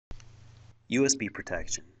USB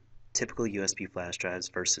protection. Typical USB flash drives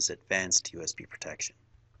versus advanced USB protection.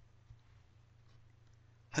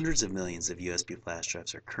 Hundreds of millions of USB flash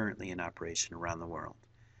drives are currently in operation around the world.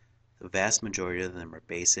 The vast majority of them are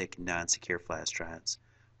basic, non-secure flash drives,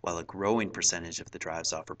 while a growing percentage of the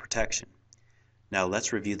drives offer protection. Now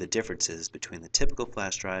let's review the differences between the typical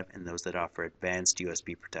flash drive and those that offer advanced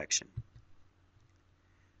USB protection.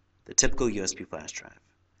 The typical USB flash drive.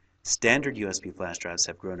 Standard USB flash drives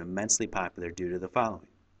have grown immensely popular due to the following.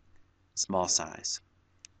 Small size.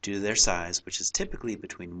 Due to their size, which is typically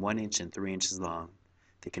between 1 inch and 3 inches long,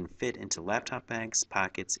 they can fit into laptop bags,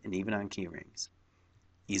 pockets, and even on key rings.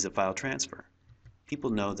 Ease of file transfer.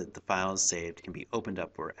 People know that the files saved can be opened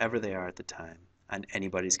up wherever they are at the time on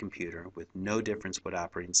anybody's computer with no difference what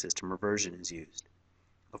operating system or version is used.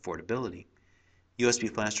 Affordability.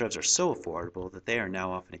 USB flash drives are so affordable that they are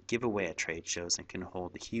now often a giveaway at trade shows and can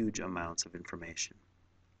hold huge amounts of information.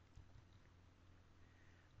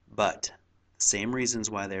 But the same reasons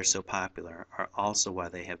why they are so popular are also why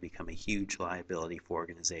they have become a huge liability for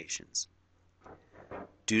organizations.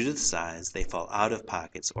 Due to the size, they fall out of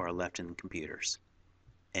pockets or are left in computers.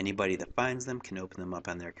 Anybody that finds them can open them up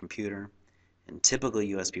on their computer, and typical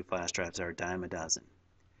USB flash drives are a dime a dozen.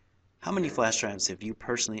 How many flash drives have you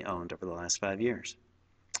personally owned over the last 5 years?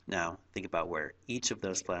 Now, think about where each of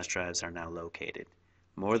those flash drives are now located.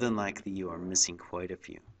 More than likely, you are missing quite a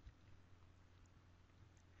few.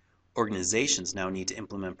 Organizations now need to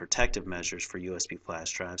implement protective measures for USB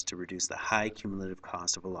flash drives to reduce the high cumulative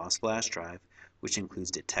cost of a lost flash drive, which includes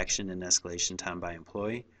detection and escalation time by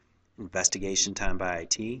employee, investigation time by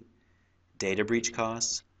IT, data breach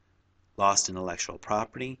costs, lost intellectual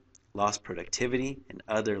property, lost productivity, and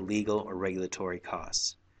other legal or regulatory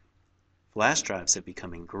costs. Flash drives have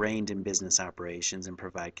become ingrained in business operations and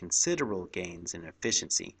provide considerable gains in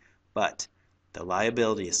efficiency, but the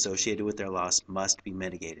liability associated with their loss must be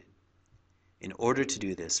mitigated. In order to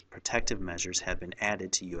do this, protective measures have been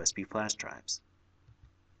added to USB flash drives.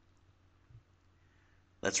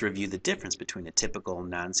 Let's review the difference between a typical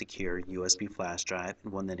non-secure USB flash drive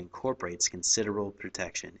and one that incorporates considerable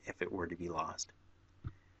protection if it were to be lost.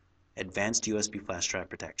 Advanced USB flash drive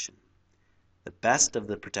protection. The best of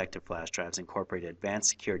the protective flash drives incorporate advanced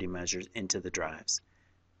security measures into the drives.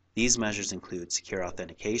 These measures include secure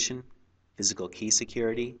authentication, physical key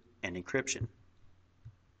security, and encryption.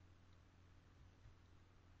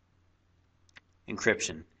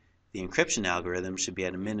 Encryption. The encryption algorithm should be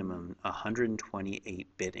at a minimum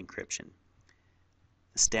 128-bit encryption.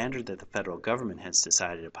 The standard that the federal government has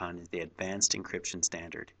decided upon is the Advanced Encryption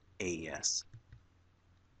Standard, AES.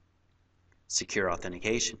 Secure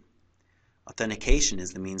authentication. Authentication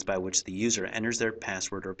is the means by which the user enters their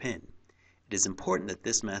password or PIN. It is important that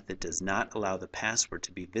this method does not allow the password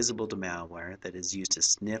to be visible to malware that is used to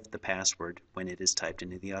sniff the password when it is typed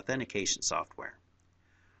into the authentication software.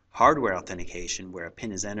 Hardware authentication, where a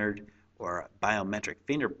PIN is entered or a biometric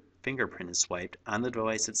fingerprint is swiped on the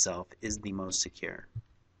device itself, is the most secure.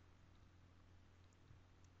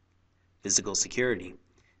 Physical security.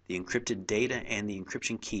 The encrypted data and the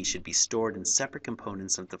encryption key should be stored in separate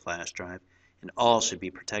components of the flash drive, and all should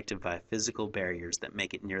be protected by physical barriers that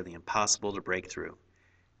make it nearly impossible to break through.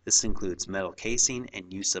 This includes metal casing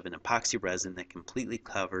and use of an epoxy resin that completely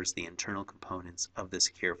covers the internal components of the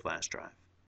secure flash drive.